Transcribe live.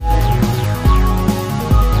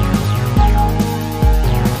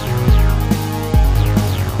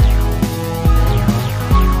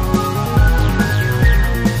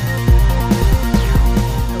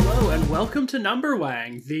Number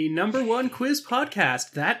Wang, the number one quiz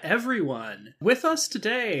podcast that everyone. With us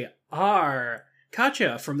today are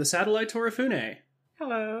Katya from the Satellite Torifune.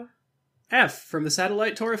 Hello. F from the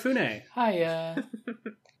Satellite Torifune. Hiya.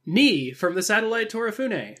 Ni from the Satellite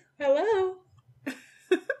Torifune. Hello.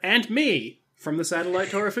 And me from the Satellite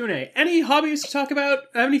Torifune. Any hobbies to talk about?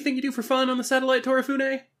 Anything you do for fun on the Satellite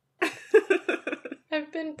Torifune?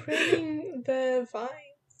 I've been pruning the vines.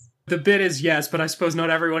 The bit is yes, but I suppose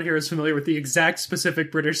not everyone here is familiar with the exact specific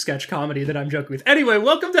British sketch comedy that I'm joking with. Anyway,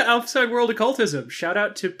 welcome to Outside World Occultism. Shout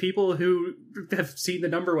out to people who have seen the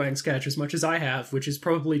Number Wang sketch as much as I have, which is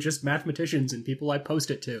probably just mathematicians and people I post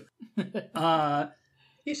it to.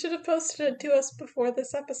 You should have posted it to us before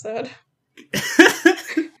this episode.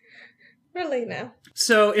 We're late now.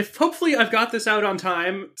 So, if hopefully I've got this out on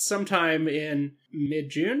time, sometime in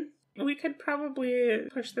mid-June. We could probably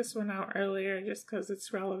push this one out earlier just because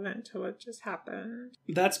it's relevant to what just happened.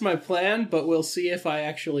 That's my plan, but we'll see if I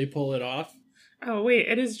actually pull it off. Oh, wait,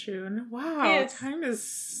 it is June. Wow, Yes. Time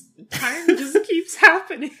just keeps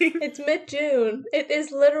happening. It's mid-June. It is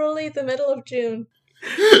literally the middle of June.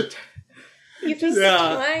 You think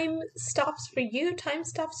time stops for you, time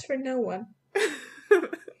stops for no one.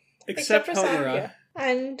 Except for Homura. Sakuya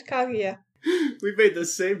and Kaguya. We've made the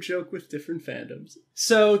same joke with different fandoms.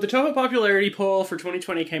 So, the Toho popularity poll for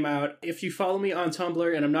 2020 came out. If you follow me on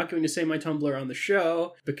Tumblr, and I'm not going to say my Tumblr on the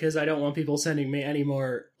show, because I don't want people sending me any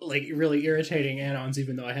more, really irritating anons,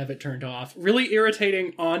 even though I have it turned off. Really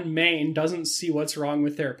irritating on main doesn't see what's wrong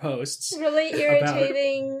with their posts. Really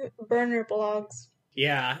irritating burner blogs.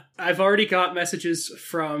 Yeah, I've already got messages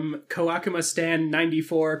from Kawakuma Stan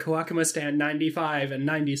 94, Kawakuma Stan 95, and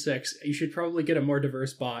 96. You should probably get a more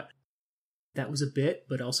diverse bot. That was a bit,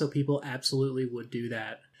 but also people absolutely would do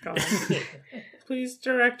that. God. Please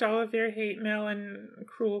direct all of your hate mail and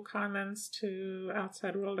cruel comments to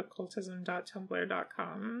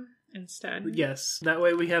outsideworldoccultism.tumblr.com instead. Yes, that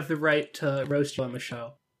way we have the right to roast you on the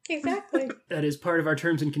show. Exactly. That is part of our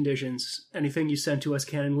terms and conditions. Anything you send to us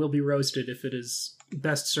can and will be roasted if it is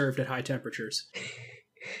best served at high temperatures.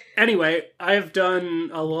 Anyway, I've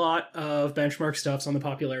done a lot of benchmark stuffs on the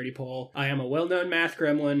popularity poll. I am a well-known math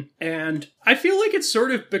gremlin, and I feel like it's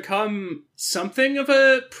sort of become something of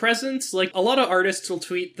a presence. Like, a lot of artists will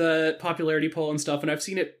tweet the popularity poll and stuff, and I've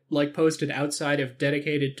seen it, posted outside of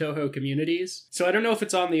dedicated Toho communities. So I don't know if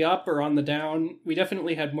it's on the up or on the down. We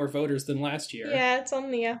definitely had more voters than last year. Yeah, it's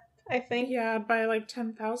on the up, I think. Yeah, by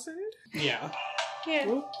 10,000? Yeah.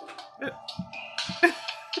 Yeah.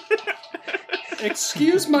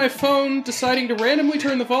 Excuse my phone deciding to randomly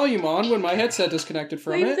turn the volume on when my headset disconnected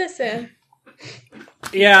from Leave it. this in.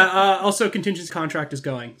 Yeah, also contingency contract is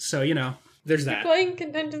going, so, there's that. Going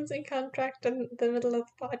contingency contract in the middle of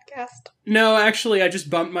the podcast. No, actually, I just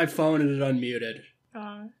bumped my phone and it unmuted.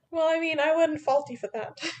 Well, I mean, I wouldn't fault you for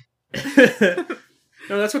that.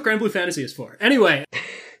 No, that's what Grand Blue Fantasy is for. Anyway.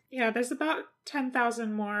 Yeah, there's about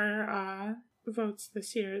 10,000 more votes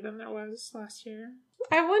this year than there was last year.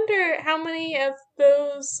 I wonder how many of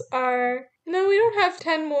those are... No, we don't have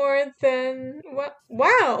 10 more than... What?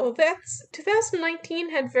 Wow, 2019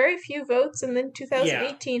 had very few votes, and then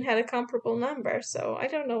 2018 had a comparable number, so I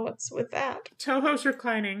don't know what's with that. Toho's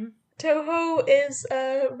reclining. Toho is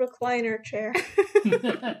a recliner chair.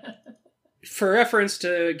 For reference,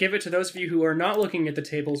 to give it to those of you who are not looking at the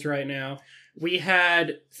tables right now, we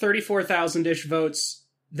had 34,000-ish votes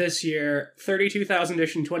this year,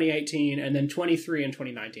 32,000-ish in 2018, and then 23 in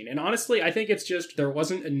 2019. And honestly, I think it's just there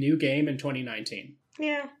wasn't a new game in 2019.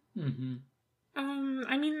 Yeah. Mm-hmm.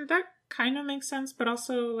 I mean, that kind of makes sense, but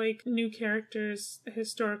also, new characters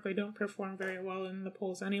historically don't perform very well in the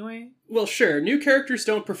polls anyway. Well, sure, new characters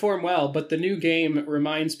don't perform well, but the new game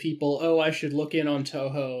reminds people, oh, I should look in on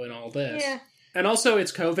Toho and all this. Yeah. And also,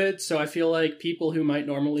 it's COVID, so I feel like people who might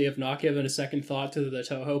normally have not given a second thought to the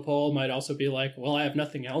Toho poll might also be like, well, I have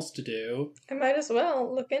nothing else to do. I might as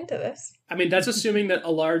well look into this. I mean, that's assuming that a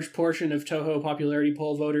large portion of Toho popularity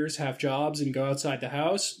poll voters have jobs and go outside the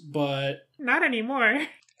house, but... Not anymore.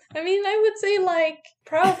 I mean, I would say,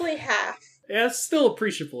 probably half. Yeah, it's still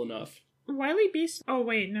appreciable enough. Wily Beast... Oh,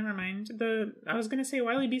 wait, never mind. I was going to say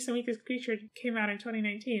Wily Beast and Weakest Creature came out in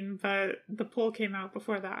 2019, but the poll came out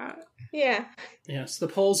before that. Yeah. Yes, the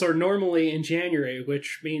polls are normally in January,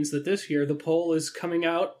 which means that this year the poll is coming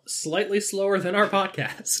out slightly slower than our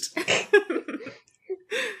podcast.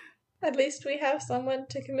 At least we have someone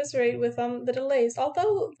to commiserate with on the delays.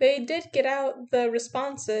 Although they did get out the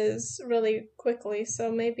responses really quickly, so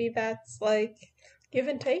maybe that's give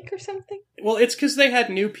and take or something? Well, it's because they had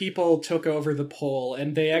new people took over the poll,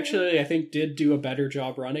 and they actually, I think, did do a better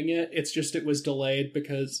job running it. It's just it was delayed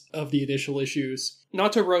because of the initial issues.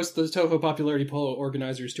 Not to roast the Toho popularity poll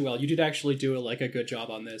organizers too well, you did actually do a good job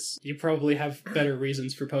on this. You probably have better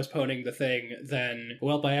reasons for postponing the thing than,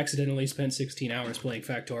 well, I accidentally spent 16 hours playing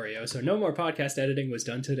Factorio, so no more podcast editing was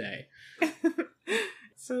done today.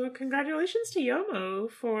 So congratulations to Youmu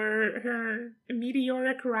for her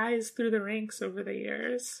meteoric rise through the ranks over the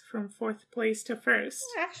years, from 4th place to 1st.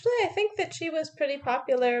 Actually, I think that she was pretty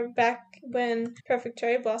popular back when Perfect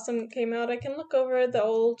Cherry Blossom came out. I can look over the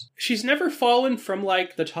old... She's never fallen from,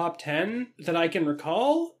 the top 10 that I can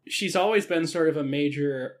recall. She's always been sort of a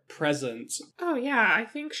major presence. Oh yeah, I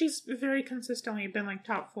think she's very consistently been,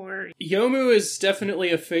 top 4. Youmu is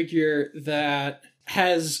definitely a figure that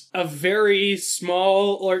has a very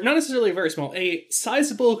small, or not necessarily very small, a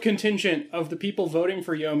sizable contingent of the people voting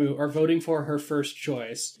for Youmu are voting for her first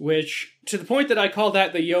choice, which, to the point that I call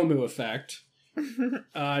that the Youmu effect.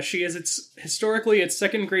 She is historically its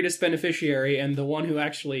second greatest beneficiary and the one who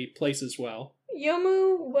actually places well.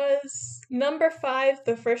 Youmu was number 5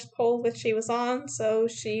 the first poll that she was on, so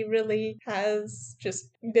she really has just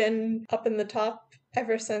been up in the top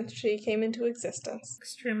ever since she came into existence.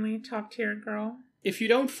 Extremely top tier girl. If you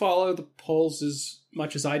don't follow the polls as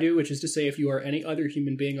much as I do, which is to say if you are any other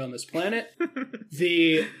human being on this planet,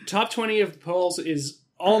 the top 20 of the polls is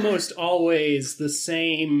almost always the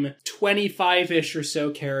same 25-ish or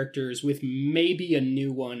so characters with maybe a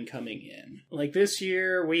new one coming in. Like this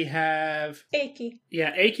year we have... Aiki.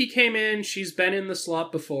 Yeah, Aiki came in. She's been in the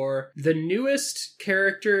slot before. The newest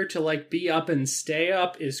character to be up and stay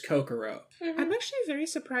up is Kokoro. I'm actually very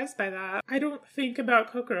surprised by that. I don't think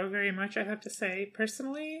about Kokoro very much, I have to say,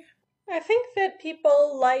 personally. I think that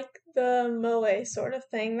people like the moe sort of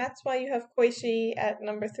thing. That's why you have Koichi at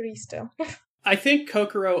number 3 still. I think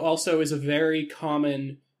Kokoro also is a very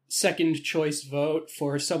common second choice vote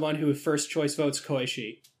for someone who first choice votes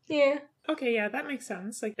Koichi. Yeah. Okay, yeah, that makes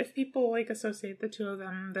sense. If people associate the two of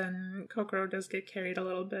them, then Kokoro does get carried a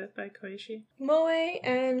little bit by Koichi. Moe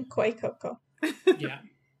and Koi Koko. Yeah.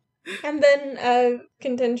 And then a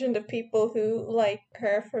contingent of people who like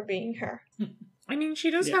her for being her. I mean,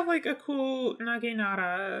 she does have a cool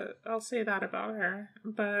Naginata. I'll say that about her,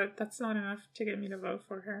 but that's not enough to get me to vote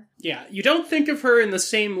for her. Yeah, you don't think of her in the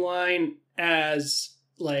same line as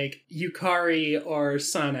Yukari or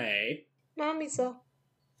Sanae. Mamizo.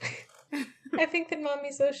 I think that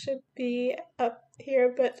Mamizo should be up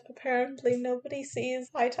here, but apparently nobody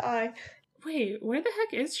sees eye to eye. Wait, where the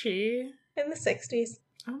heck is she? In the 60s.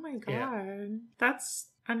 Oh my god. Yeah. That's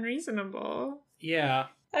unreasonable. Yeah.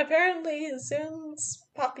 Apparently, Zun's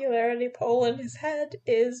popularity poll in his head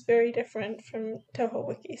is very different from Toho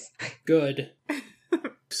Wiki's. Good.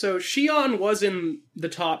 So Shion was in the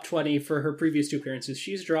top 20 for her previous 2 appearances.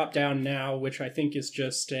 She's dropped down now, which I think is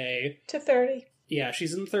just to 30. Yeah,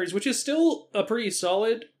 she's in the 30s, which is still a pretty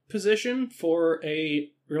solid position for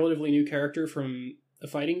a relatively new character from the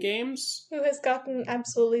fighting games. Who has gotten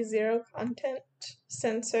absolutely zero content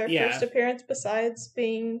since her first appearance, besides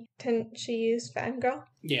being Tenchi's fangirl.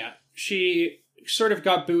 Yeah, she sort of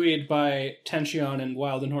got buoyed by Tenchion and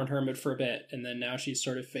Wild and Horned Hermit for a bit, and then now she's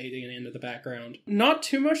sort of fading into the background. Not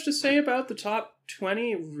too much to say about the top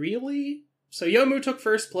 20, really. So Youmu took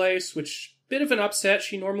first place, which... bit of an upset.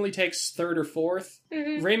 She normally takes 3rd or 4th.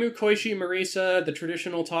 Mm-hmm. Reimu, Koichi, Marisa, the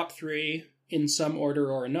traditional top 3 in some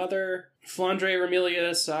order or another. Flandre,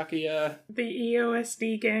 Remilia, Sakuya. The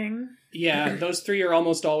EOSD gang. Yeah, those 3 are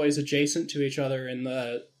almost always adjacent to each other in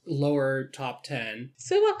the lower top 10.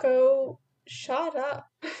 Suwako shot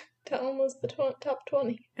up to almost the top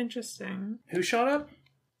 20. Interesting. Who shot up?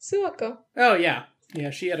 Suwako. Oh, yeah. Yeah,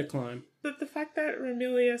 she had a climb. But the fact that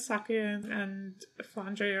Remilia, Sakuya, and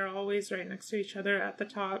Flandre are always right next to each other at the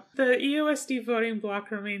top, the EOSD voting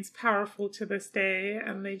bloc remains powerful to this day,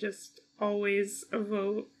 and they just always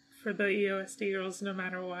vote for the EOSD girls no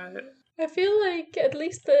matter what. I feel like at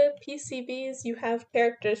least the PCBs, you have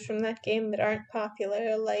characters from that game that aren't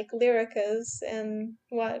popular, like Lyrica's in,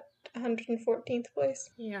 114th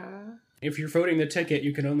place? Yeah. If you're voting the ticket,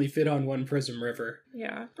 you can only fit on one Prism River.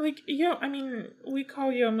 Yeah. We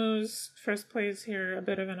call Yomu's first place here a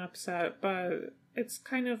bit of an upset, but it's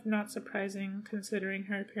kind of not surprising considering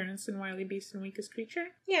her appearance in Wily Beast and Weakest Creature.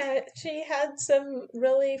 Yeah, she had some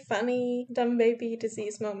really funny dumb baby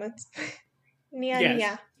disease moments. Nya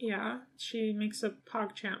nya. Yeah, she makes a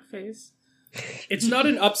PogChamp face. It's not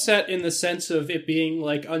an upset in the sense of it being,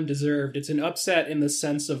 like, undeserved. It's an upset in the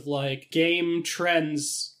sense of, like, game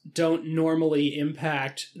trends don't normally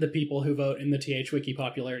impact the people who vote in the TH Wiki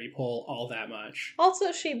popularity poll all that much.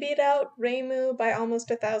 Also, she beat out Reimu by almost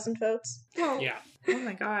 1,000 votes. Oh. Yeah. Oh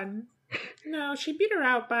my god. No, she beat her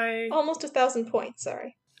out by... Almost 1,000 points,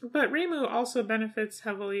 sorry. But Reimu also benefits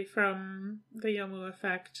heavily from the Youmu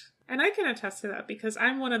effect. And I can attest to that because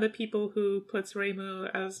I'm one of the people who puts Reimu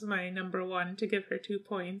as my number one to give her 2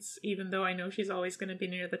 points, even though I know she's always going to be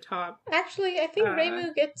near the top. Actually, I think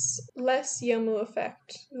Reimu gets less Youmu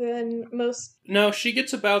effect than most. No, she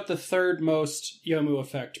gets about the third most Youmu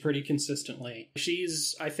effect pretty consistently.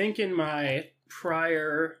 She's, I think in my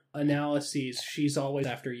prior analyses, she's always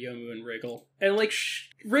after Youmu and Wriggle. And, like,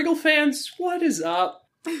 Wriggle fans, what is up?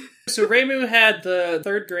 So Reimu had the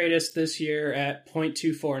third greatest this year at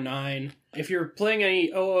 0.249. If you're playing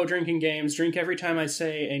any OO drinking games, drink every time I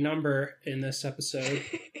say a number in this episode.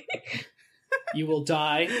 You will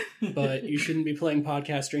die, but you shouldn't be playing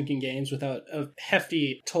podcast drinking games without a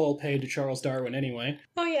hefty toll paid to Charles Darwin anyway.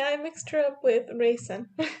 Oh yeah, I mixed her up with Raisin.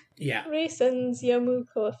 Yeah. Raisin's Youmu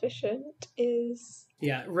coefficient is...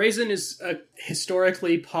 Yeah, Raisin is a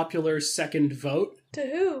historically popular second vote. To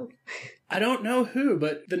who? I don't know who,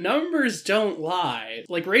 but the numbers don't lie.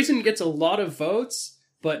 Like, Raisin gets a lot of votes,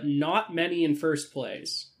 but not many in first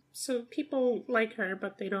place. So people like her,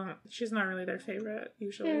 but she's not really their favorite,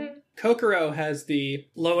 usually. Kokoro has the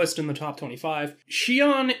lowest in the top 25.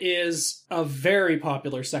 Shion is a very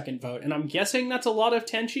popular second vote, and I'm guessing that's a lot of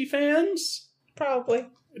Tenchi fans? Probably.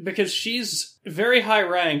 Because she's very high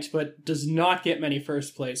ranked, but does not get many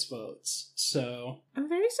first place votes, so... I'm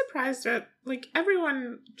very surprised at, like,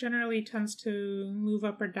 everyone generally tends to move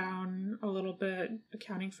up or down a little bit,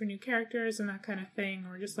 accounting for new characters and that kind of thing,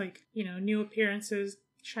 or just, like, you know, new appearances,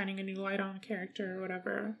 shining a new light on a character or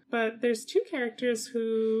whatever. But there's 3 characters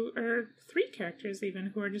who are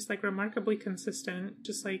just, like, remarkably consistent,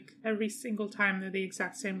 just, like, every single time they're the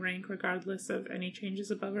exact same rank, regardless of any changes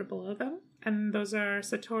above or below them. And those are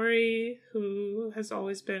Satori, who has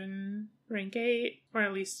always been rank 8, or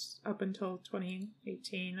at least up until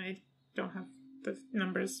 2018. I don't have the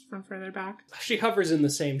numbers from further back. She hovers in the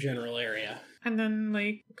same general area. And then,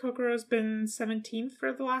 like, Kokoro's been 17th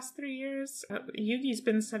for the last 3 years. Yugi's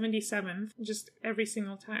been 77th, just every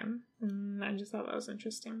single time. And I just thought that was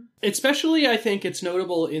interesting. Especially, I think it's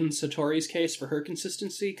notable in Satori's case for her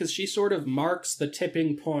consistency, because she sort of marks the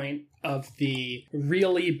tipping point of the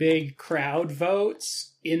really big crowd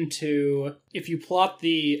votes into, if you plot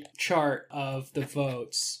the chart of the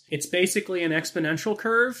votes, it's basically an exponential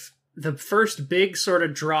curve. The first big sort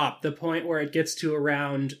of drop, the point where it gets to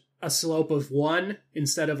around a slope of 1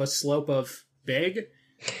 instead of a slope of big,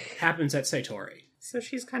 happens at Satori. So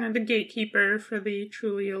she's kind of the gatekeeper for the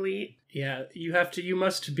truly elite. Yeah, you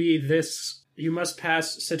must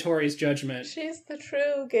pass Satori's judgment. She's the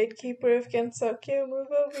true gatekeeper of Gensokyo. Move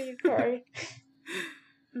over, Yukari.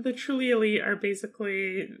 The truly elite are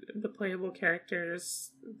basically the playable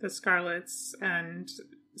characters, the Scarlets, and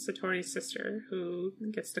Satori's sister, who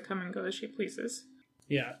gets to come and go as she pleases.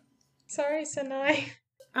 Yeah. Sorry, Sanai.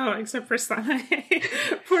 Oh, except for Sanae.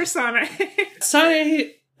 Poor Sanae.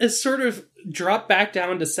 Sanae is sort of dropped back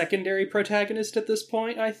down to secondary protagonist at this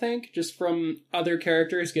point, I think, just from other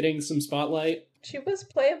characters getting some spotlight. She was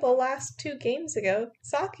playable last 2 games ago.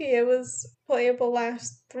 Sakuya was playable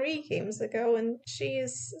last 3 games ago, and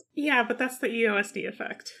she's... Yeah, but that's the EOSD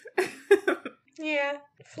effect. Yeah.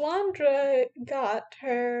 Flandra got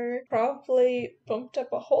her probably bumped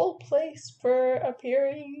up a whole place for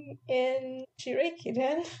appearing in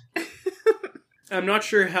Shireki-den. I'm not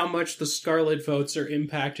sure how much the Scarlet votes are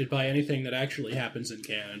impacted by anything that actually happens in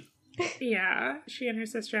canon. Yeah, she and her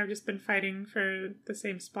sister have just been fighting for the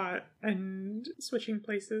same spot and switching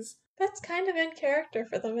places. That's kind of in character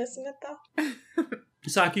for them, isn't it, though?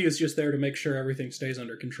 Saki is just there to make sure everything stays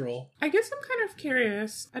under control. I guess I'm kind of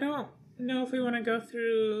curious. I don't know if we want to go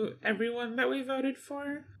through everyone that we voted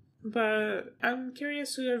for, but I'm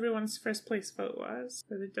curious who everyone's first place vote was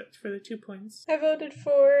for the 2 points. I voted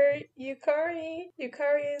for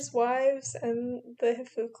Yukari's wives, and the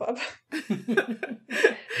Hifu Club.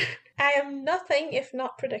 I am nothing if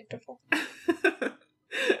not predictable.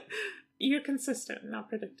 You're consistent, not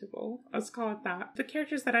predictable. Let's call it that. The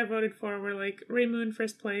characters that I voted for were like Reimu in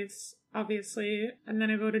first place, obviously, and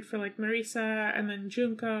then I voted for like Marisa, and then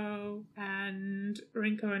Junko, and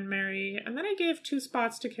Rinko and Mary, and then I gave 2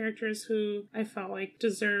 spots to characters who I felt like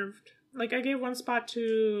deserved. Like, I gave 1 spot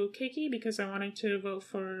to Keiki because I wanted to vote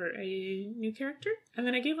for a new character, and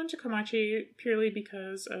then I gave 1 to Komachi purely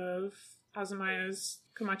because of Azumaya's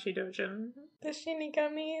Komachi Dojin. The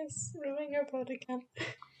Shinigami is ruining her vote again.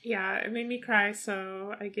 Yeah, it made me cry,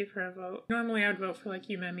 so I gave her a vote. Normally I would vote for like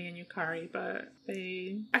Yumemi and Yukari, but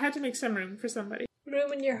I had to make some room for somebody.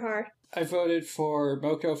 Room in your heart. I voted for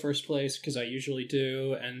Moko first place, because I usually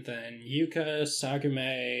do, and then Yuka,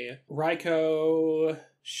 Sagume, Raiko,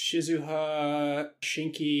 Shizuha,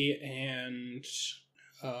 Shinki, and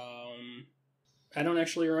I don't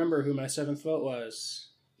actually remember who my 7th vote was.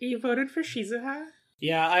 You voted for Shizuha?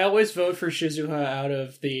 Yeah, I always vote for Shizuha out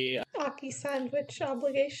of the... Aki sandwich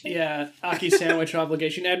obligation. Yeah, Aki sandwich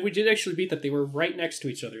obligation. And we did actually beat that. They were right next to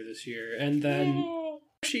each other this year. And then Yay.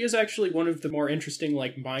 she is actually one of the more interesting,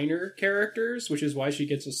 like, minor characters, which is why she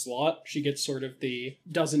gets a slot. She gets sort of the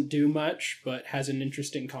doesn't do much, but has an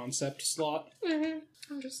interesting concept slot. Mm-hmm.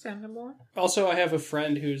 Understandable. Also, I have a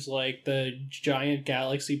friend who's like the giant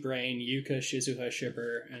galaxy brain Yuka Shizuha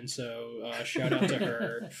shipper, and so shout out to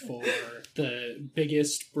her for the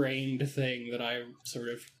biggest brained thing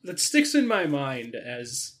that sticks in my mind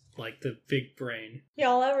as like the big brain.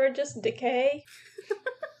 Y'all ever just decay?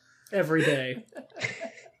 Every day.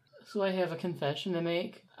 So I have a confession to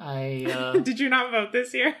make. Did you not vote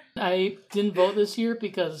this year? I didn't vote this year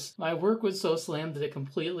because my work was so slammed that it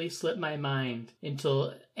completely slipped my mind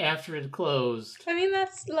until after it closed. I mean,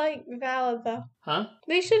 that's, like, valid, though. Huh?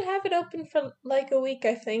 They should have it open for, like, a week,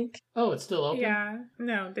 I think. Oh, it's still open? Yeah.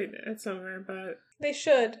 No, it's over, but... They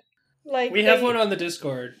should. Like, we have one on the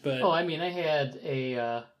Discord, but... Oh, I mean, I had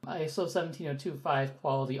a ISO 17025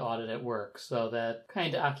 quality audit at work, so that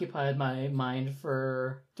kind of occupied my mind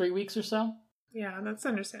for 3 weeks or so. Yeah, that's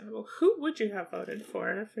understandable. Who would you have voted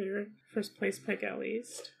for your first place pick, at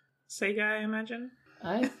least? Sega, I imagine?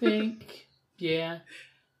 I think, yeah.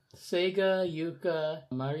 Sega, Yuka,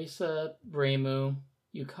 Marisa, Bremu,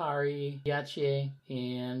 Yukari, Yachi,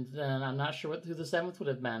 and then I'm not sure who the 7th would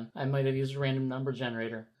have been. I might have used a random number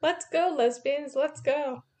generator. Let's go, lesbians, let's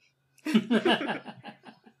go.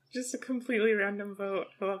 Just a completely random vote.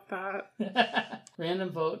 I love that. Random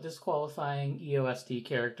vote disqualifying EOSD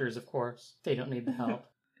characters, of course. They don't need the help.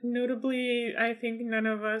 Notably, I think none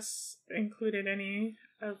of us included any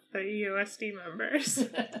of the EOSD members.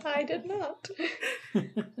 I did not.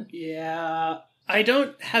 Yeah, I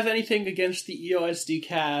don't have anything against the EOSD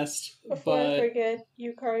cast, Before I but... forget,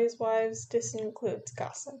 Yukari's wives disincludes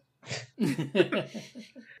Kasen.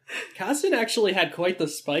 Kasen actually had quite the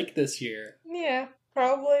spike this year. Yeah,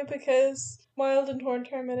 probably because Wild and Horned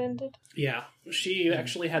Hermit ended. Yeah, she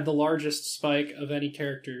actually had the largest spike of any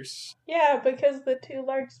characters. Yeah, because the 2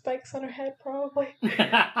 large spikes on her head, probably.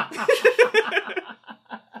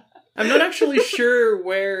 I'm not actually sure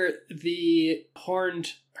where the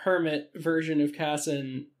Horned Hermit version of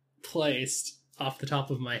Kasen placed off the top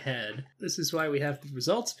of my head. This is why we have the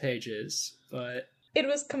results pages, but... It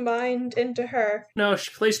was combined into her. No,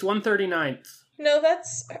 she placed 139th. No,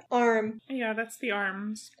 that's Arm. Yeah, that's the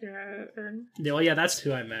arms. Yeah, Well, yeah, that's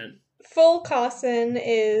who I meant. Full Kasen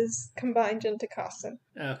is combined into Kasen.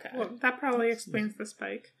 Okay. well, that probably explains the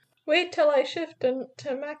spike. Wait till I shift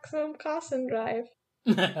to maximum Kasen drive.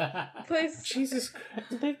 Please. Jesus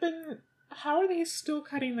Christ. How are they still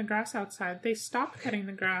cutting the grass outside? They stopped cutting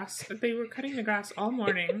the grass. They were cutting the grass all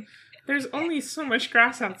morning. There's only so much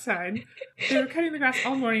grass outside. They were cutting the grass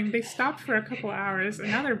all morning. They stopped for a couple hours, and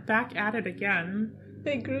now they're back at it again.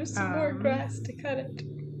 They grew some more grass to cut it.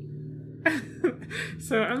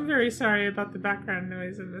 So I'm very sorry about the background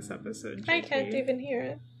noise in this episode, JT. I can't even hear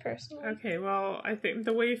it, personally. Okay, well, I think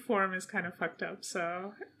the waveform is kind of fucked up,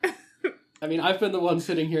 so... I mean, I've been the one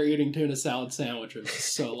sitting here eating tuna salad sandwiches,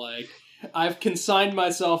 so, like, I've consigned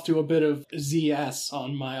myself to a bit of ZS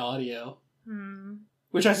on my audio.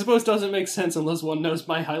 Which I suppose doesn't make sense unless one knows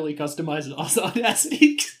my highly customized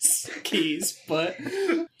Audacity keys, but...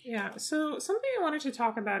 Yeah, so something I wanted to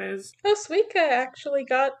talk about is... Oh, Suika actually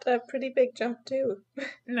got a pretty big jump, too.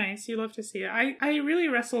 Nice, you love to see it. I really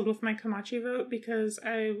wrestled with my Komachi vote because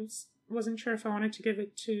I wasn't sure if I wanted to give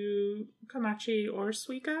it to Komachi or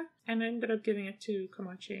Suika, and I ended up giving it to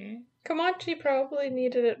Komachi. Komachi probably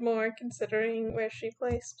needed it more, considering where she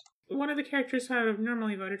placed. One of the characters who I would have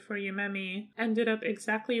normally voted for, Yumemi, ended up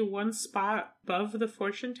exactly 1 spot above the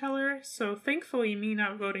fortune teller, so thankfully me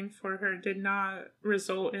not voting for her did not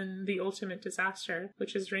result in the ultimate disaster,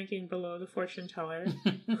 which is ranking below the fortune teller,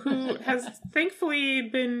 who has thankfully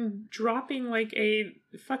been dropping like a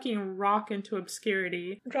fucking rock into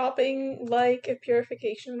obscurity. Dropping like a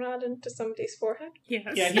purification rod into somebody's forehead?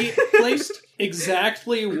 Yes. Yeah, he placed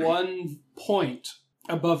exactly 1 point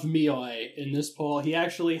above Mioi in this poll. He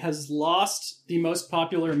actually has lost the most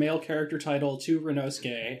popular male character title to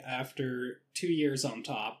Renosuke after 2 years on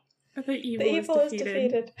top. The The evil is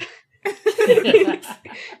defeated.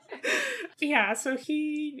 Yeah, so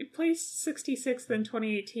he placed 66th in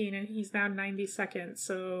 2018, and he's now 92nd,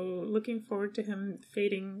 so looking forward to him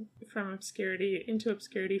fading from obscurity into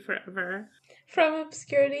obscurity forever. From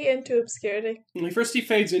obscurity into obscurity. First he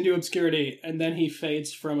fades into obscurity, and then he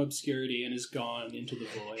fades from obscurity and is gone into the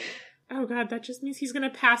void. Oh god, that just means he's gonna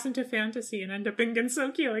pass into fantasy and end up in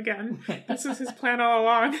Gensokyo again. This was his plan all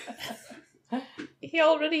along. He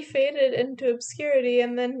already faded into obscurity,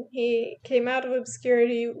 and then he came out of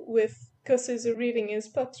obscurity with Kosuzu reading his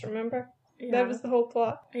books, remember? Yeah. That was the whole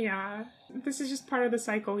plot. Yeah. This is just part of the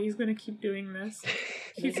cycle. He's going to keep doing this.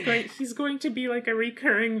 He's going to be like a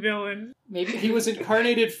recurring villain. Maybe he was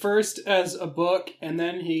incarnated first as a book, and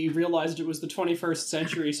then he realized it was the 21st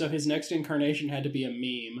century, so his next incarnation had to be a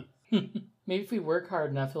meme. Maybe if we work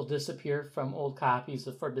hard enough, he'll disappear from old copies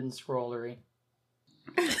of Forbidden Scrollery.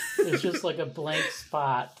 There's just like a blank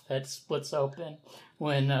spot that splits open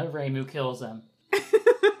when Reimu kills him.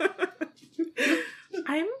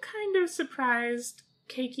 I'm kind of surprised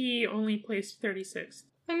Keiki only placed 36th.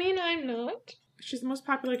 I mean, I'm not. She's the most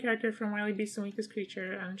popular character from Wily Beast and Weakest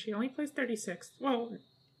Creature, and she only placed 36th. Well,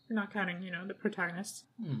 not counting, the protagonists.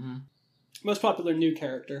 Mm-hmm. Most popular new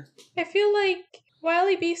character. I feel like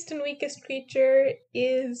Wily Beast and Weakest Creature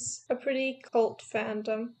is a pretty cult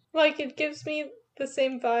fandom. Like, it gives me the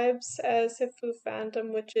same vibes as Hifu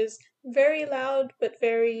fandom, which is very loud but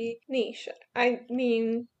very niche. I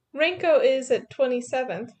mean, Renko is at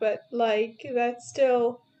 27th, but, that's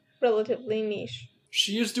still relatively niche.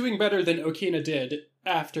 She is doing better than Okina did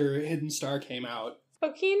after Hidden Star came out.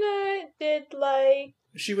 Okina did,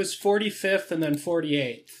 She was 45th and then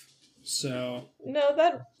 48th, so... No,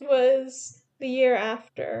 that was the year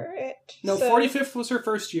after it. No, so... 45th was her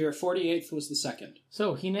first year, 48th was the second.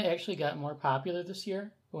 So Hina actually got more popular this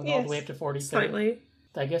year? Going all Yes. the way up to 43rd? Slightly.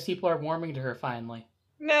 I guess people are warming to her finally.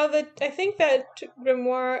 Now, I think that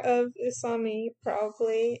grimoire of Isami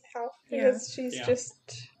probably helped, because she's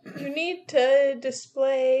just... You need to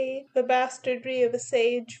display the bastardry of a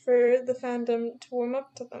sage for the fandom to warm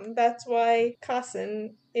up to them. That's why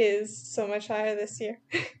Kassen is so much higher this year.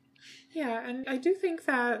 Yeah, and I do think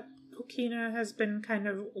that Okina has been kind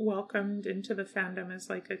of welcomed into the fandom as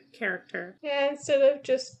like a character. Yeah, instead of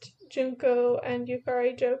just Junko and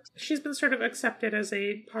Yukari jokes. She's been sort of accepted as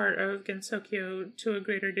a part of Gensokyo to a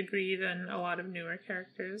greater degree than a lot of newer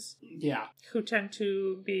characters. Yeah. Who tend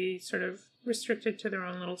to be sort of restricted to their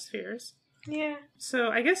own little spheres. Yeah. So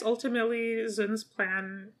I guess ultimately Zun's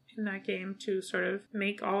plan in that game to sort of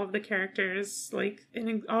make all of the characters like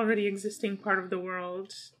an already existing part of the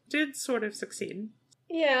world did sort of succeed.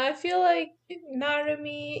 Yeah, I feel like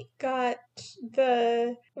Narumi got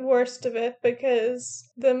the worst of it because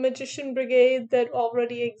the Magician Brigade that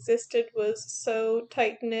already existed was so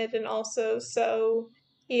tight-knit and also so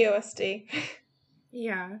EOSD.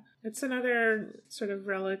 Yeah, it's another sort of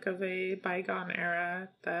relic of a bygone era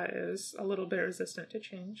that is a little bit resistant to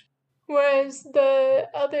change. Whereas the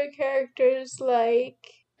other characters,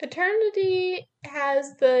 like Eternity,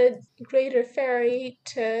 has the Greater Fairy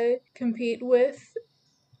to compete with,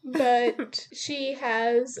 but she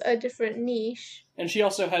has a different niche. And she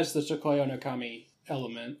also has the Tokoyo no Kami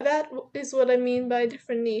element. That is what I mean by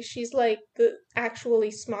different niche. She's like the actually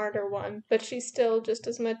smarter one, but she's still just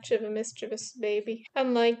as much of a mischievous baby.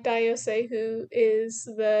 Unlike Daiose, who is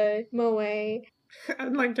the moe.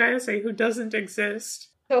 Unlike Daiose, who doesn't exist.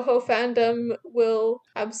 Toho fandom will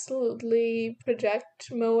absolutely project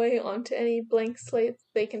moe onto any blank slate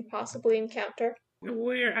they can possibly encounter.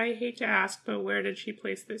 Where, I hate to ask, but where did she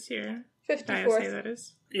place this year? 54th. Daiose, that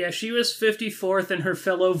is. Yeah, she was 54th, and her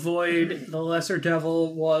fellow Void, the Lesser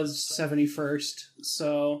Devil, was 71st,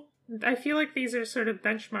 so... I feel like these are sort of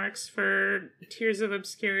benchmarks for tiers of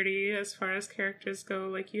obscurity as far as characters go.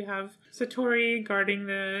 Like, you have Satori guarding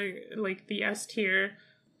the S tier,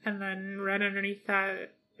 and then right underneath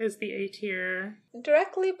that is the A tier.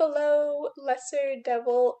 Directly below Lesser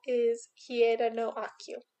Devil is Hieda no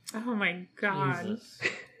Akyu. Oh my god. Jesus.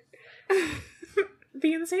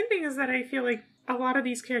 The insane thing is that I feel like a lot of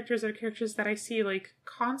these characters are characters that I see, like,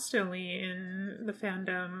 constantly in the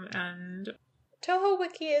fandom, and... Toho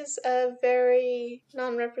Wiki is a very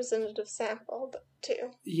non-representative sample, too.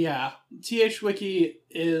 Yeah, TH Wiki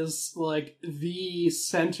is, like, the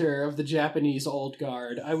center of the Japanese old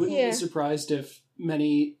guard. I wouldn't be surprised if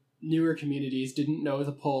many newer communities didn't know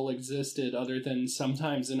the poll existed other than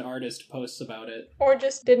sometimes an artist posts about it. Or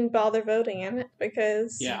just didn't bother voting in it,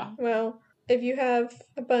 because, Yeah. well, if you have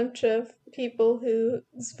a bunch of people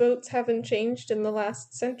whose votes haven't changed in the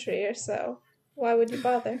last century or so, why would you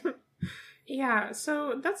bother? Yeah,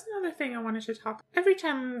 so that's another thing I wanted to talk. Every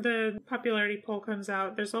time the popularity poll comes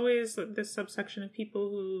out, there's always this subsection of people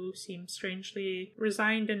who seem strangely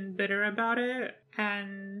resigned and bitter about it.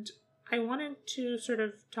 And I wanted to sort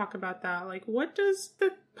of talk about that. Like, what does the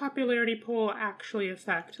popularity poll actually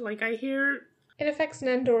affect? Like, I hear... It affects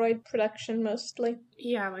Nendoroid production mostly.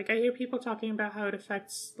 Yeah, like, I hear people talking about how it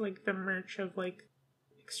affects, like, the merch of, like,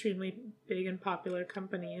 extremely big and popular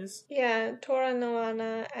companies. Yeah, Tora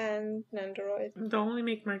Noana and Nendoroid. They'll only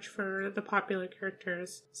make merch for the popular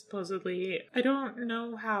characters, supposedly. I don't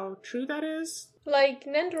know how true that is. Like,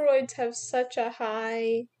 Nendoroids have such a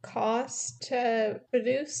high cost to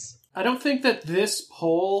produce. I don't think that this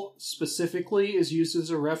poll specifically is used as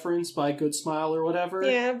a reference by Good Smile or whatever.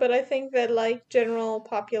 Yeah, but I think that, like, general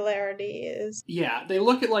popularity is... Yeah, they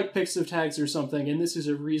look at, like, Pixiv tags or something, and this is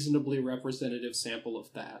a reasonably representative sample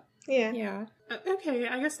of that. Yeah. Yeah. Okay,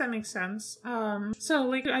 I guess that makes sense. So,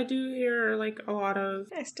 like, I do hear, like, a lot of...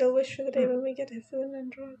 I still wish for the day when we get Hifu and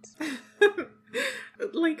androids.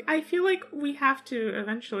 Like, I feel like we have to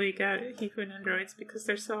eventually get Hifu and androids because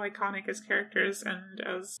they're so iconic as characters and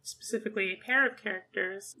as specifically a pair of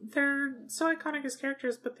characters. They're so iconic as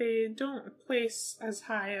characters, but they don't place as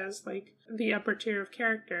high as, like, the upper tier of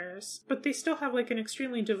characters. But they still have, like, an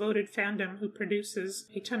extremely devoted fandom who produces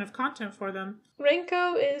a ton of content for them.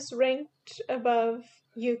 Renko is ranked above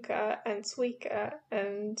Yuka and Suika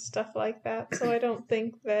and stuff like that, so I don't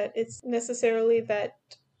think that it's necessarily that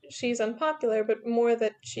she's unpopular, but more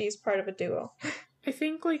that she's part of a duo. I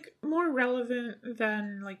think, like, more relevant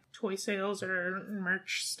than, like, toy sales or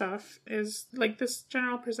merch stuff is, like, this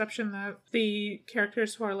general perception that the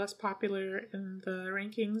characters who are less popular in the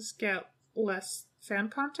rankings get less fan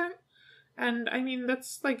content. And, I mean,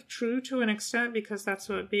 that's, like, true to an extent because that's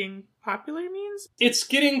what being popular means. It's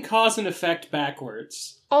getting cause and effect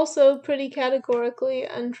backwards. Also, pretty categorically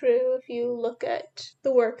untrue if you look at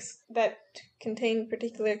the works that contain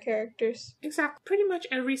particular characters. Exactly. Pretty much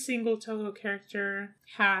every single Toho character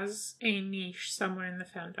has a niche somewhere in the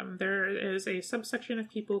fandom. There is a subsection of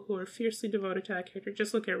people who are fiercely devoted to that character.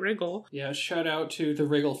 Just look at Wriggle. Yeah, shout out to the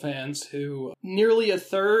Wriggle fans who nearly a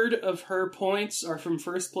third of her points are from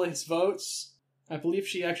first place votes. I believe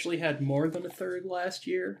she actually had more than a third last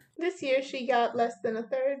year. This year she got less than a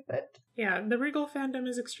third, but... Yeah, the Wriggle fandom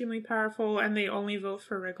is extremely powerful, and they only vote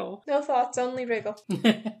for Wriggle. No thoughts, only Wriggle.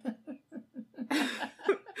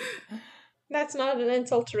 That's not an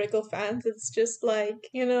insult to Wriggle fans, it's just like,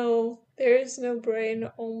 you know, there is no brain,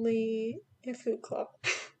 only Hifu Club.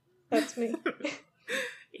 That's me.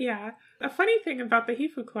 Yeah. A funny thing about the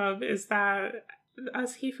Hifu Club is that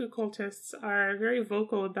us Hifu cultists are very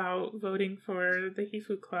vocal about voting for the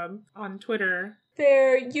Hifu Club on Twitter.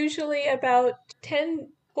 They're usually about 10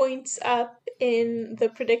 points up in the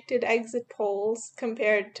predicted exit polls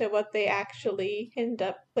compared to what they actually end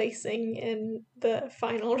up placing in the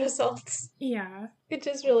final results. Yeah. Which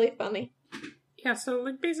is really funny. Yeah, so,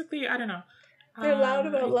 like, basically, I don't know. They're loud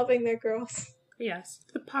about loving their girls. Yes.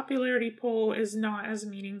 The popularity poll is not as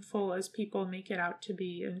meaningful as people make it out to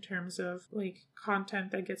be in terms of, like, content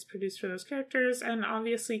that gets produced for those characters, and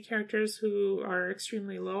obviously characters who are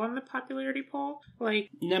extremely low on the popularity poll, like...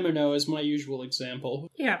 Nemono is my usual example.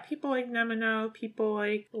 Yeah, people like Nemono, people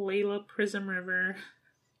like Layla Prism River.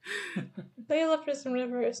 Layla Prism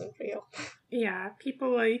River isn't real. Yeah,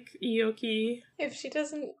 people like Ioki. If she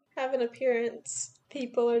doesn't have an appearance,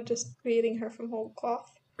 people are just creating her from whole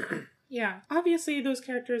cloth. Yeah, obviously those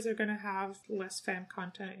characters are going to have less fan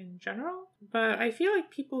content in general, but I feel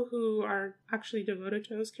like people who are actually devoted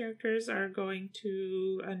to those characters are going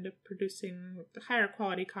to end up producing higher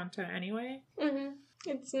quality content anyway. Mm-hmm.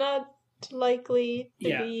 It's not likely to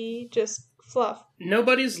be just fluff.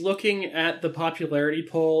 Nobody's looking at the popularity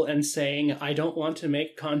poll and saying, I don't want to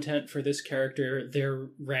make content for this character, their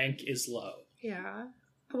rank is low. Yeah.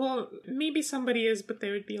 Well, maybe somebody is, but they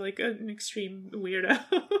would be, like, an extreme weirdo.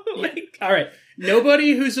 Like... All right.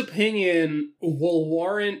 Nobody whose opinion will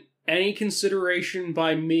warrant any consideration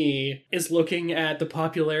by me is looking at the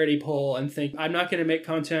popularity poll and think, I'm not going to make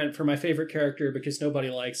content for my favorite character because nobody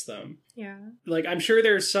likes them. Yeah. Like, I'm sure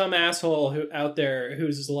there's some asshole out there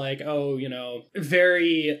who's like, oh, you know,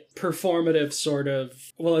 very performative sort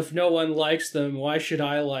of, well, if no one likes them, why should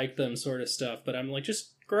I like them sort of stuff. But I'm like,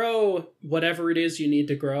 just grow whatever it is you need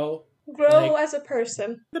to grow. Grow as a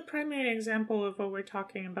person. The primary example of what we're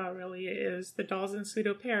talking about really is the Dolls in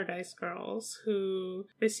Pseudo Paradise Girls, who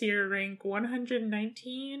this year rank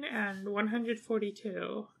 119 and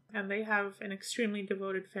 142. And they have an extremely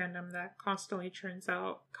devoted fandom that constantly churns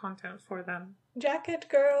out content for them. Jacket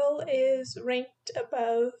Girl is ranked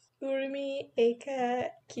above Urumi, Eika,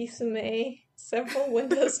 Kisume, several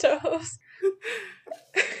Windows Tohos.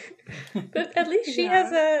 But at least she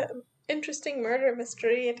has a interesting murder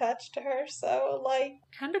mystery attached to her, so, like...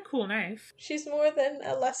 And a cool knife. She's more than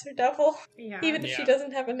a lesser devil, even if she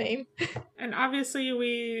doesn't have a name. And obviously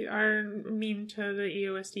we are mean to the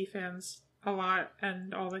EOSD fans a lot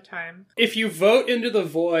and all the time. If you vote into the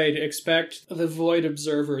void, expect the void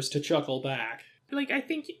observers to chuckle back. Like, I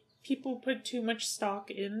think people put too much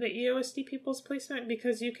stock in the EOSD people's placement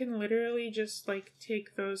because you can literally just, like,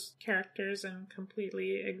 take those characters and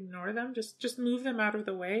completely ignore them. Just move them out of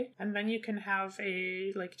the way. And then you can have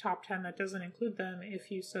a, like, top 10 that doesn't include them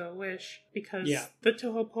if you so wish. Because the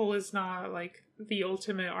Toho poll is not, like, the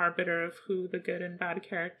ultimate arbiter of who the good and bad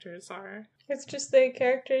characters are. It's just the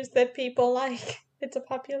characters that people like. It's a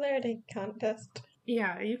popularity contest.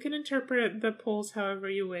 Yeah, you can interpret the polls however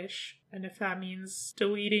you wish, and if that means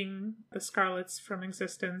deleting the Scarlets from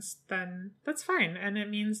existence, then that's fine. And it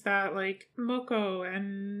means that, like, Moko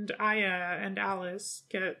and Aya and Alice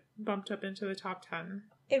get bumped up into the top 10.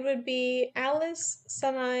 It would be Alice,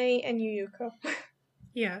 Sanai, and Yuyuko.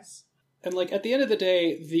 Yes. And, like, at the end of the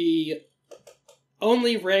day, the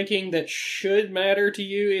only ranking that should matter to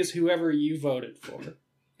you is whoever you voted for.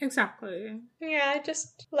 Exactly. Yeah, I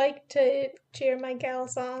just like to cheer my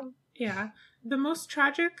gals on. Yeah. The most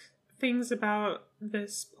tragic things about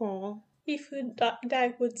this poll... Seafood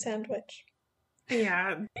Dagwood sandwich.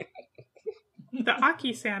 Yeah. The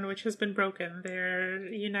Aki sandwich has been broken. They're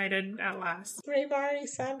united at last. Remari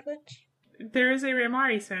sandwich. There is a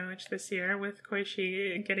Remari sandwich this year with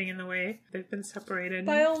Koichi getting in the way. They've been separated.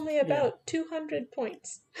 By only about 200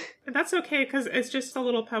 points. That's okay, because it's just a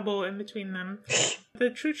little pebble in between them. The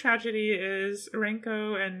true tragedy is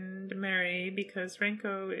Renko and Mary, because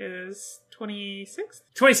Renko is 26th?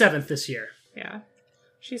 27th this year. Yeah.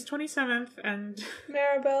 She's 27th, and...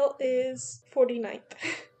 Maribel is 49th.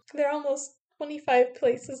 They're almost 25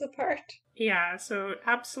 places apart. Yeah, so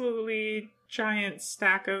absolutely giant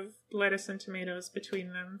stack of lettuce and tomatoes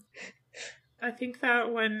between them. I think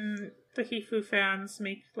that when the Hifu fans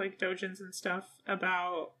make, like, doujins and stuff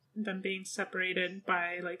about them being separated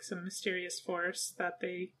by, like, some mysterious force that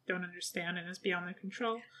they don't understand and is beyond their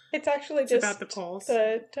control. It's actually just about the polls.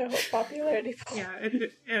 The Toho popularity poll. Yeah,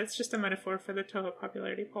 it's just a metaphor for the Toho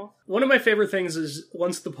popularity poll. One of my favorite things is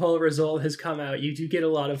once the poll result has come out, you do get a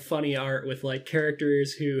lot of funny art with, like,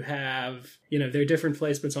 characters who have, you know, their different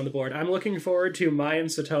placements on the board. I'm looking forward to Mai and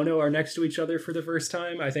Satono are next to each other for the first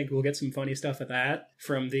time. I think we'll get some funny stuff at that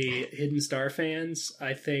from the Hidden Star fans.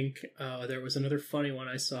 I think there was another funny one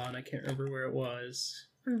I saw, and I can't remember where it was.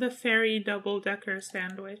 The fairy double-decker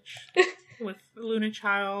sandwich. With Luna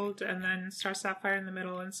Child, and then Star Sapphire in the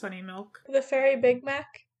middle, and Sunny Milk. The fairy Big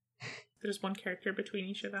Mac. There's one character between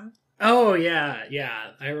each of them. Oh, yeah.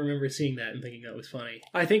 I remember seeing that and thinking that was funny.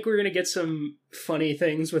 I think we're going to get some funny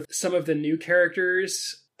things with some of the new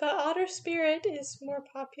characters. The Otter Spirit is more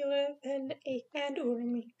popular than Ape and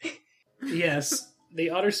Urumi. Yes. The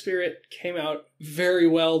Otter Spirit came out very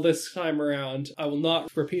well this time around. I will not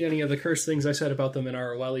repeat any of the cursed things I said about them in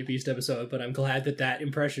our Wily Beast episode, but I'm glad that that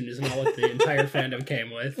impression is not what the entire fandom came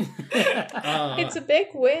with. It's a big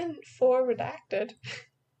win for Redacted.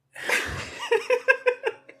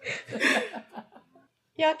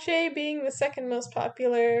 Yache being the second most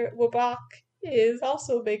popular Wabak is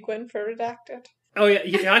also a big win for Redacted. Oh yeah,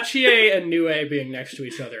 Yache and Nue being next to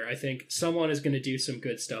each other. I think someone is going to do some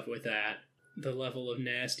good stuff with that. The level of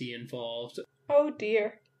nasty involved. Oh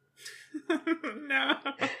dear. No.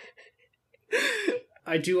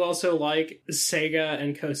 I do also like Sega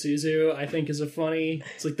and Kosuzu, I think is a funny,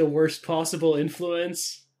 it's like the worst possible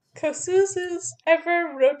influence. Kosuzu's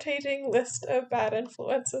ever-rotating list of bad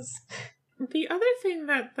influences. The other thing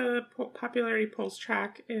that the popularity polls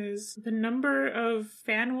track is the number of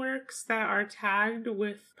fan works that are tagged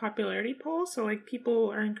with popularity polls. So, like,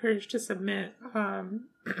 people are encouraged to submit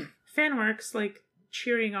fan works, like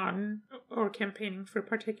cheering on or campaigning for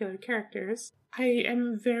particular characters. I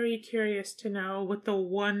am very curious to know what the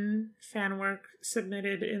one fan work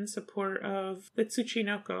submitted in support of the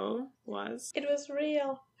Tsuchinoko was. It was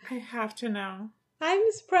real. I have to know. I'm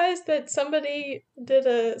surprised that somebody did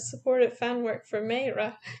a supportive fan work for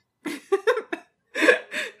Meira.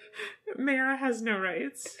 Meira has no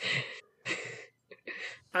rights.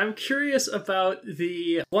 I'm curious about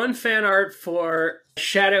the one fan art for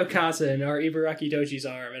Shadow Kazan, or Ibaraki Doji's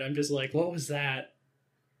arm, and I'm just like, what was that?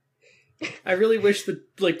 I really wish the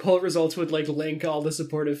poll results would link all the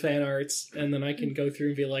supportive fan arts, and then I can go through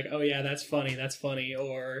and be like, oh yeah, that's funny,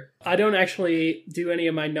 or I don't actually do any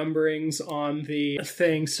of my numberings on the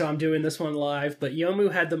thing, so I'm doing this one live, but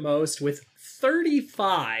Youmu had the most with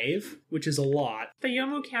 35, which is a lot. The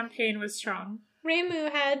Youmu campaign was strong.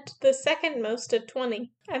 Reimu had the second most at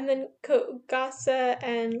 20, and then Gasa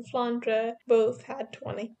and Flandre both had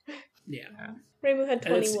 20. Yeah. Reimu had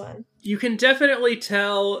 21. You can definitely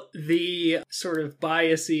tell the sort of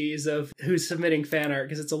biases of who's submitting fan art,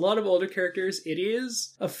 because it's a lot of older characters. It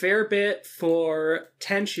is a fair bit for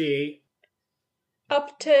Tenchi.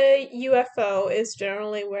 Up to UFO is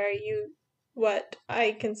generally where what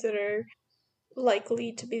I consider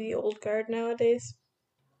likely to be the old guard nowadays.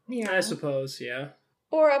 Yeah. I suppose, yeah.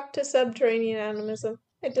 Or up to subterranean animism.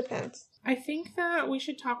 It depends. I think that we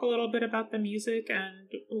should talk a little bit about the music and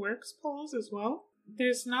works polls as well.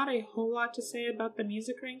 There's not a whole lot to say about the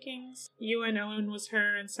music rankings. Owen was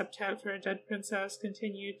her, and Septet for A Dead Princess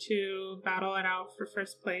continued to battle it out for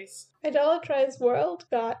first place. Idolatrize World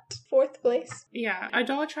got 4th place. Yeah,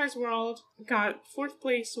 Idolatrize World got 4th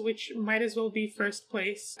place, which might as well be first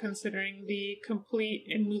place, considering the complete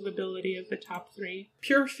immovability of the top 3.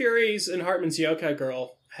 Pure Furies and Hartman's Yokai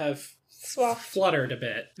Girl have fluttered a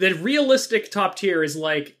bit. The realistic top tier is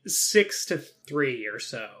like 6 to 3 or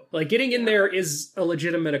so. Like, getting in there is a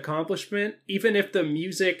legitimate accomplishment, even if the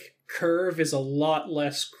music curve is a lot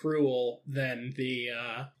less cruel than the,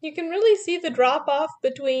 You can really see the drop-off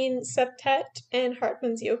between Septet and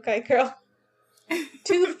Hartman's Yokai Girl.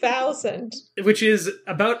 2,000. Which is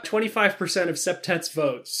about 25% of Septet's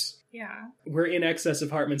votes. Yeah. We're in excess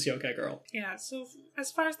of Hartman's Yokai Girl. Yeah, so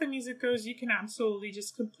as far as the music goes, you can absolutely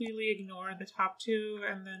just completely ignore the top 2,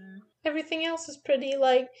 and then... Everything else is pretty,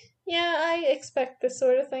 like, yeah, I expect this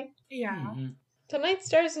sort of thing. Yeah. Mm-hmm. Tonight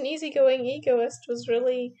Stars and Easygoing Egoist was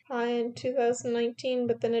really high in 2019,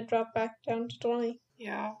 but then it dropped back down to 20.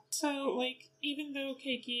 Yeah. So, like, even though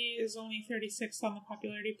Keiki is only 36th on the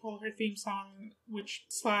popularity poll, her theme song, which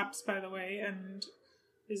slaps, by the way, and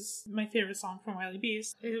is my favorite song from Wily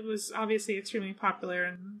Beast, it was obviously extremely popular,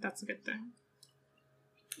 and that's a good thing.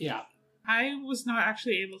 Yeah. I was not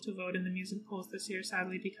actually able to vote in the music polls this year,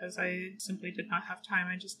 sadly, because I simply did not have time.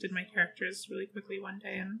 I just did my characters really quickly one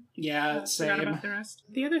day and same. forgot about the rest.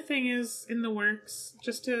 The other thing is, in the works,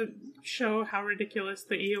 just to show how ridiculous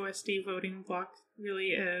the EOSD voting block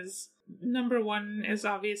really is, number 1 is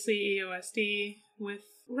obviously EOSD, with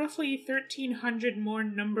roughly 1,300 more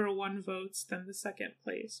number 1 votes than the second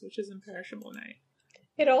place, which is Imperishable Night.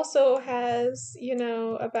 It also has,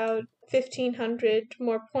 about 1,500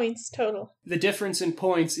 more points total. The difference in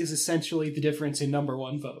points is essentially the difference in number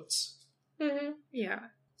 1 votes. Mm-hmm. Yeah.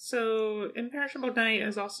 So, Imperishable Night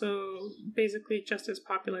is also basically just as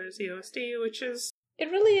popular as EOSD, which is...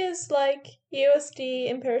 It really is like EOSD,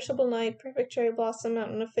 Imperishable Night, Perfect Cherry Blossom,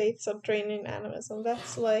 Mountain of Faith, Subterranean Animism.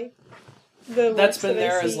 That's like... That's been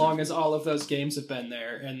there as long as all of those games have been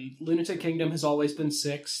there, and Lunatic Kingdom has always been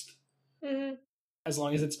 6th. Mm-hmm. As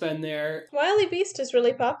long as it's been there. Wily Beast is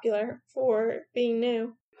really popular for being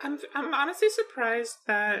new. I'm honestly surprised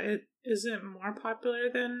that it isn't more popular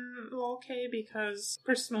than LOL-K, because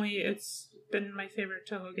personally it's been my favorite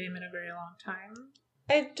Toho game in a very long time.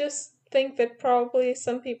 I just think that probably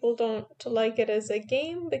some people don't like it as a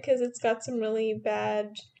game because it's got some really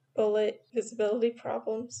bad bullet visibility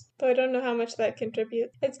problems. Though I don't know how much that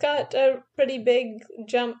contributes. It's got a pretty big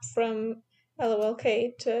jump from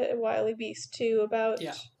LOL-K to Wily Beast to about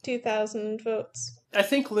 2,000 votes. I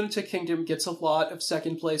think Lunatic Kingdom gets a lot of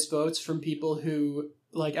second place votes from people who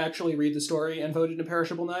actually read the story and voted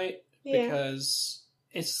Imperishable Night, because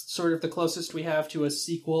it's sort of the closest we have to a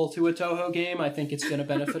sequel to a Toho game. I think it's going to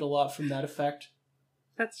benefit a lot from that effect.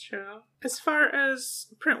 That's true. As far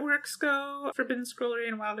as printworks go, Forbidden Scrollery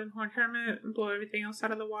and Wild and Horned Hermit blow everything else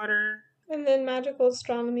out of the water. And then Magical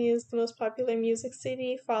Astronomy is the most popular music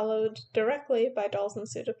CD, followed directly by Dolls in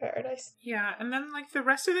Pseudo Paradise. Yeah, and then the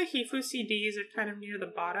rest of the Hifu CDs are kind of near the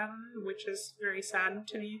bottom, which is very sad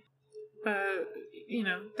to me. But,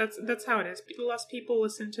 that's how it is. Less people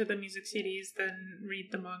listen to the music CDs than read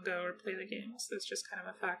the manga or play the games. That's just kind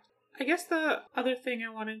of a fact. I guess the other thing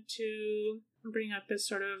I wanted to bring up is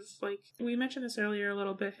sort of, we mentioned this earlier a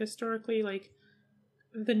little bit, historically,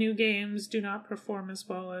 the new games do not perform as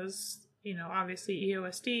well as, obviously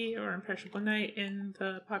EOSD or Imperishable Night in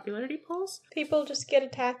the popularity polls. People just get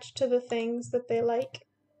attached to the things that they like.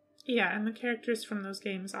 Yeah, and the characters from those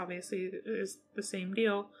games obviously is the same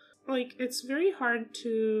deal. It's very hard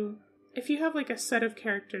to... If you have, a set of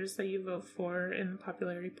characters that you vote for in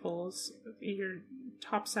popularity polls, your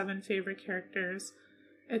top 7 favorite characters,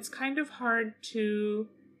 it's kind of hard to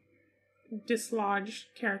dislodge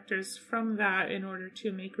characters from that in order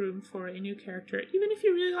to make room for a new character, even if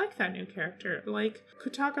you really like that new character.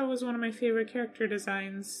 Kutaka was one of my favorite character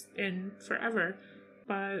designs in forever,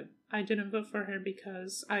 but I didn't vote for her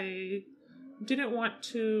because I didn't want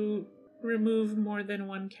to remove more than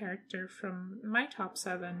one character from my top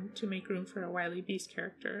 7 to make room for a Wily Beast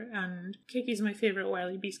character, and Kiki's my favorite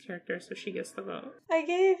Wily Beast character, so she gets the vote. I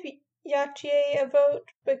gave Yachier a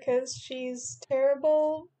vote because she's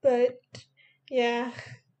terrible, but yeah.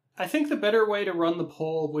 I think the better way to run the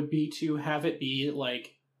poll would be to have it be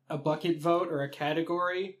like a bucket vote or a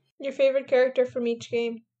category. Your favorite character from each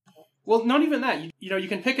game. Well, not even that. You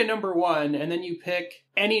can pick a number 1, and then you pick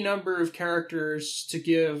any number of characters to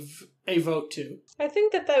give a vote to. I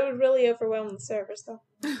think that would really overwhelm the servers, though.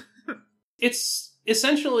 It's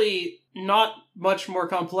essentially not much more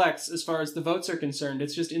complex as far as the votes are concerned.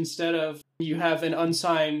 It's just instead of you have an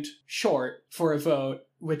unsigned short for a vote,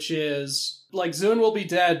 which is like Zune will be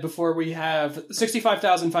dead before we have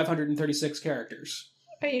 65,536 characters.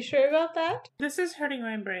 Are you sure about that? This is hurting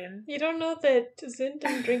my brain. You don't know that Zune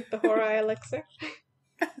didn't drink the Horai elixir?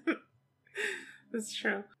 That's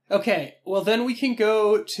true. Okay, well then we can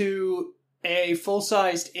go to a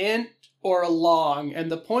full-sized int or a long,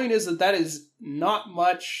 and the point is that is not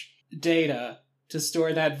much data to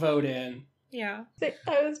store that vote in. Yeah.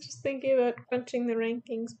 I was just thinking about crunching the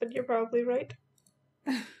rankings, but you're probably right.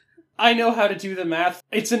 I know how to do the math.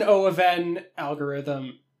 It's an O of N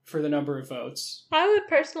algorithm for the number of votes. I would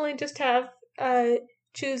personally just have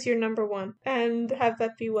choose your number 1 and have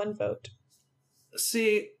that be 1 vote.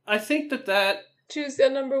 See, I think that Choose a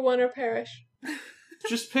number 1 or perish.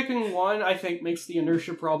 just picking one, I think, makes the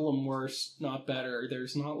inertia problem worse, not better.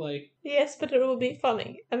 There's not like... Yes, but it will be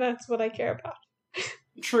funny, and that's what I care about.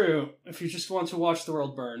 True, if you just want to watch the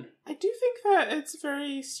world burn. I do think that it's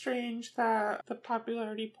very strange that the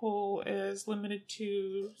popularity poll is limited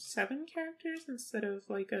to 7 characters instead of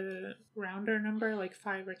like a rounder number like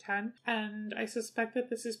 5 or 10. And I suspect that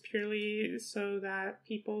this is purely so that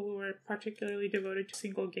people who are particularly devoted to a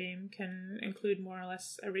single game can include more or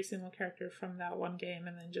less every single character from that one game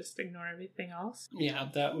and then just ignore everything else. Yeah,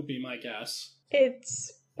 that would be my guess.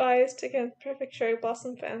 It's biased against Perfect Cherry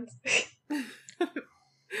Blossom fans.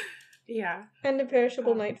 Yeah. And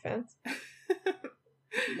Imperishable Night fans.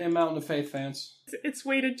 And Mountain of Faith fans. It's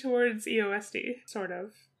weighted towards EOSD, sort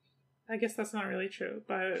of. I guess that's not really true,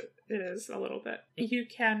 but it is a little bit. You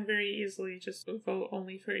can very easily just vote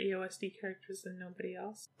only for EOSD characters and nobody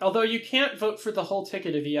else. Although you can't vote for the whole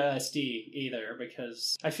ticket of EOSD either,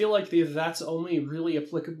 because I feel like that's only really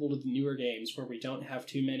applicable to the newer games where we don't have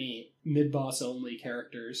too many mid-boss only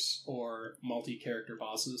characters or multi-character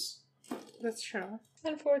bosses. That's true.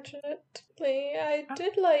 Unfortunately, I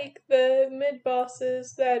did like the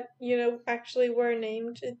mid-bosses that, actually were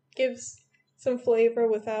named. It gives some flavor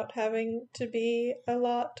without having to be a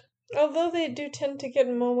lot. Although they do tend to get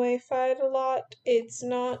moe-fied a lot, it's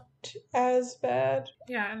not as bad.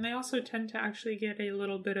 Yeah, and they also tend to actually get a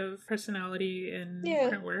little bit of personality in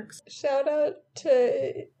printworks. Shout out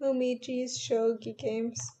to Umiji's Shogi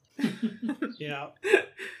games. Yeah.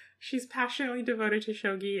 She's passionately devoted to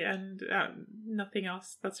shogi and nothing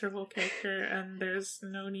else. That's her whole character, and there's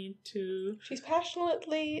no need to... She's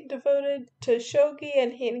passionately devoted to shogi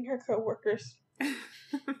and hating her coworkers.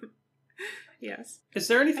 Yes. Is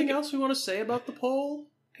there anything else we want to say about the poll?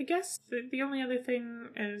 I guess the only other thing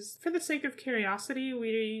is, for the sake of curiosity,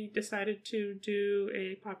 we decided to do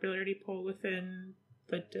a popularity poll within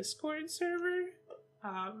the Discord server.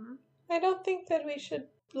 I don't think that we should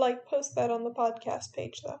post that on the podcast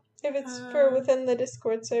page, though. If it's for within the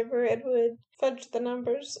Discord server, it would fudge the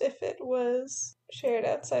numbers if it was shared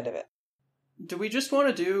outside of it. Do we just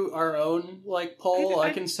want to do our own, poll?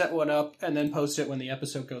 I can set one up and then post it when the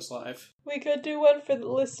episode goes live. We could do one for the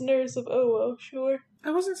listeners of OO, sure.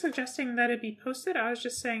 I wasn't suggesting that it be posted. I was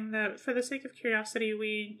just saying that for the sake of curiosity,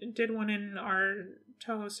 we did one in our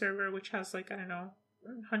Toho server, which has,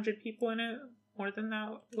 100 people in it. More than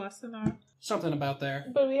that, less than that. Something about there.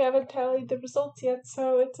 But we haven't tallied the results yet,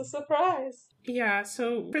 so it's a surprise. Yeah,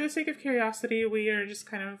 so for the sake of curiosity, we are just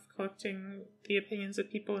kind of collecting the opinions of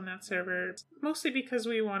people in that server. Mostly because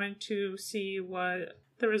we wanted to see what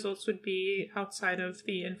the results would be outside of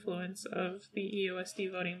the influence of the EOSD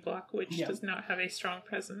voting block, which does not have a strong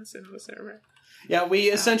presence in the server. Yeah, we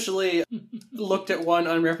essentially looked at one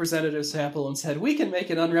unrepresentative sample and said, we can make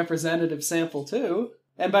an unrepresentative sample too.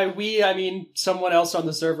 And by we, I mean someone else on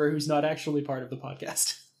the server who's not actually part of the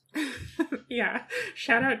podcast. Yeah.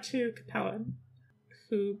 Shout out to Capellan,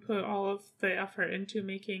 who put all of the effort into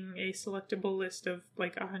making a selectable list of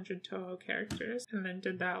 100 Toho characters, and then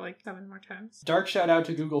did that 7 more times. Dark shout out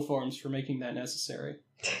to Google Forms for making that necessary.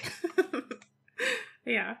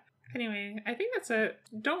 Yeah. Anyway, I think that's it.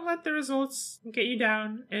 Don't let the results get you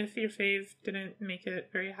down if your fave didn't make it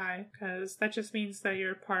very high, because that just means that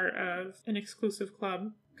you're part of an exclusive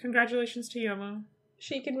club. Congratulations to Youmu.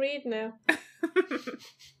 She can read now.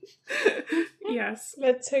 Yes.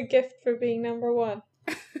 That's her gift for being number one.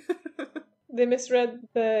 They misread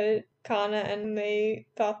the kana and they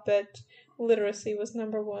thought that literacy was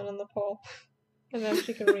number one on the poll. And now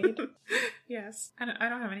she can read. Yes. I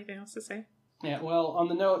don't have anything else to say. Yeah, well, on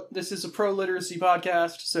the note, this is a pro-literacy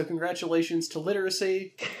podcast, so congratulations to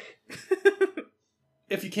literacy.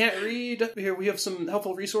 If you can't read, here we have some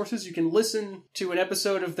helpful resources. You can listen to an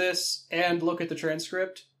episode of this and look at the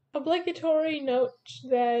transcript. Obligatory note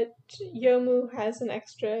that Youmu has an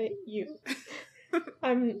extra U.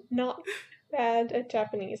 I'm not bad at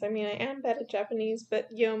Japanese. I mean, I am bad at Japanese,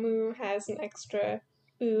 but Youmu has an extra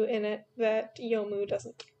U in it that Youmu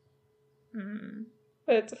doesn't.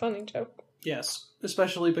 But it's a funny joke. Yes,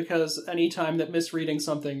 especially because any time that misreading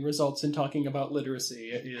something results in talking about literacy,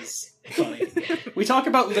 it is funny. We talk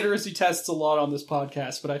about literacy tests a lot on this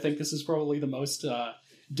podcast, but I think this is probably the most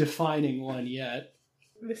defining one yet.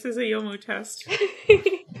 This is a Youmu test.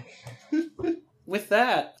 With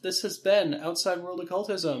that, this has been Outside World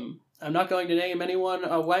Occultism. I'm not going to name anyone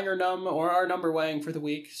a Wang or Num or our number Wang for the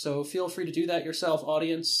week, so feel free to do that yourself,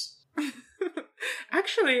 audience.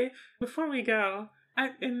 Actually, before we go,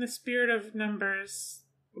 in the spirit of numbers,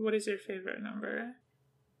 what is your favorite number?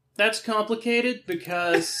 That's complicated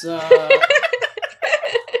because,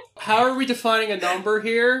 how are we defining a number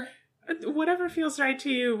here? Whatever feels right to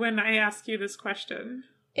you when I ask you this question.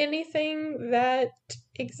 Anything that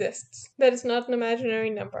exists that is not an imaginary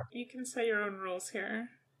number. You can set your own rules here.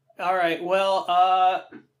 Alright, well,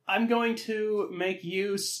 I'm going to make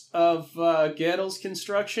use of Gödel's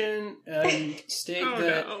construction and state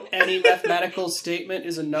that any mathematical statement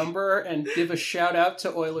is a number and give a shout out to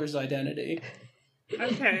Euler's identity.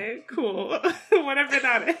 Okay, cool. Whatever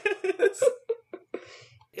that is.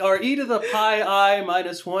 Or e to the pi I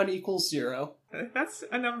minus 1 equals 0. That's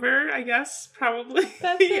a number, I guess, probably.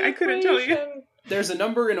 That's an I couldn't tell you. There's a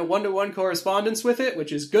number in a 1-to-1 correspondence with it,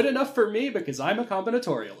 which is good enough for me because I'm a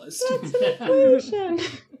combinatorialist. That's an equation.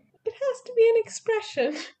 It has to be an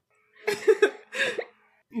expression.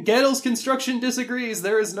 Gödel's construction disagrees.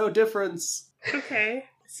 There is no difference. Okay.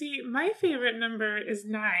 See, my favorite number is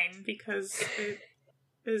 9 because it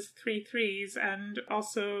is 3 threes and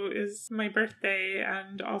also is my birthday,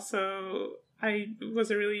 and also I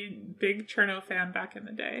was a really big Cherno fan back in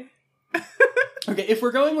the day. Okay, if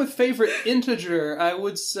we're going with favorite integer, I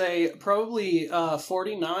would say probably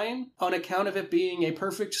 49 on account of it being a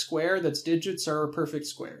perfect square that's digits are perfect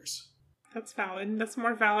squares. That's valid. That's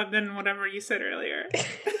more valid than whatever you said earlier.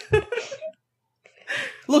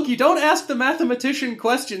 Look, you don't ask the mathematician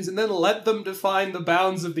questions and then let them define the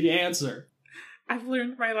bounds of the answer. I've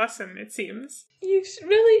learned my lesson, it seems. You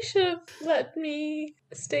really should have let me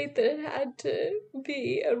state that it had to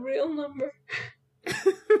be a real number.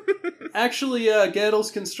 Actually,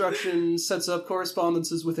 Gödel's construction sets up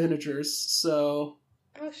correspondences with integers, so...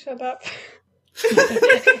 Oh, shut up.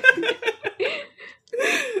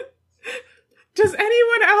 Does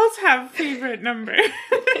anyone else have favorite numbers?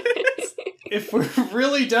 If we're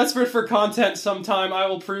really desperate for content sometime, I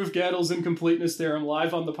will prove Gödel's incompleteness theorem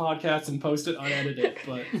live on the podcast and post it unedited,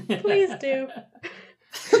 but... Please do.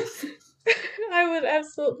 I would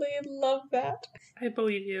absolutely love that. I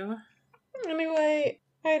believe you. Anyway,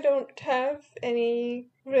 I don't have any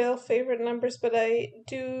real favorite numbers, but I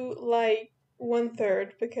do like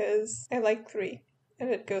 1/3 because I like 3, and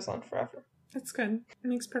it goes on forever. That's good. It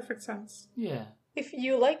makes perfect sense. Yeah. If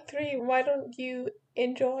you like 3, why don't you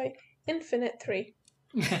enjoy infinite 3?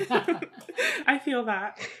 I feel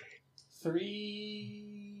that. 3...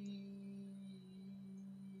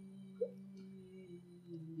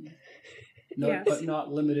 No, Yes. But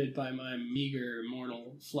not limited by my meager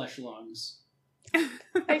mortal flesh lungs.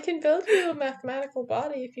 I can build you a mathematical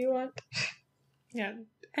body if you want. Yeah.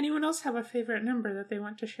 Anyone else have a favorite number that they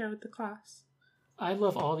want to share with the class? I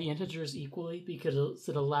love all the integers equally because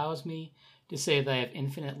it allows me to say that I have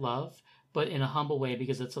infinite love, but in a humble way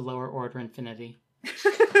because it's a lower order infinity.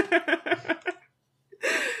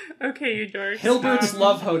 Okay, you dorks. Hilbert's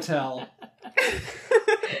Love Hotel.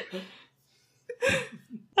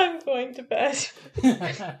 I'm going to bed.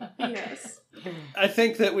 Yes. I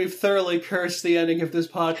think that we've thoroughly cursed the ending of this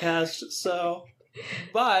podcast, so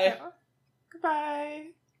bye. Goodbye.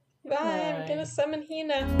 Bye, I'm Bye. gonna summon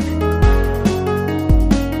Hina.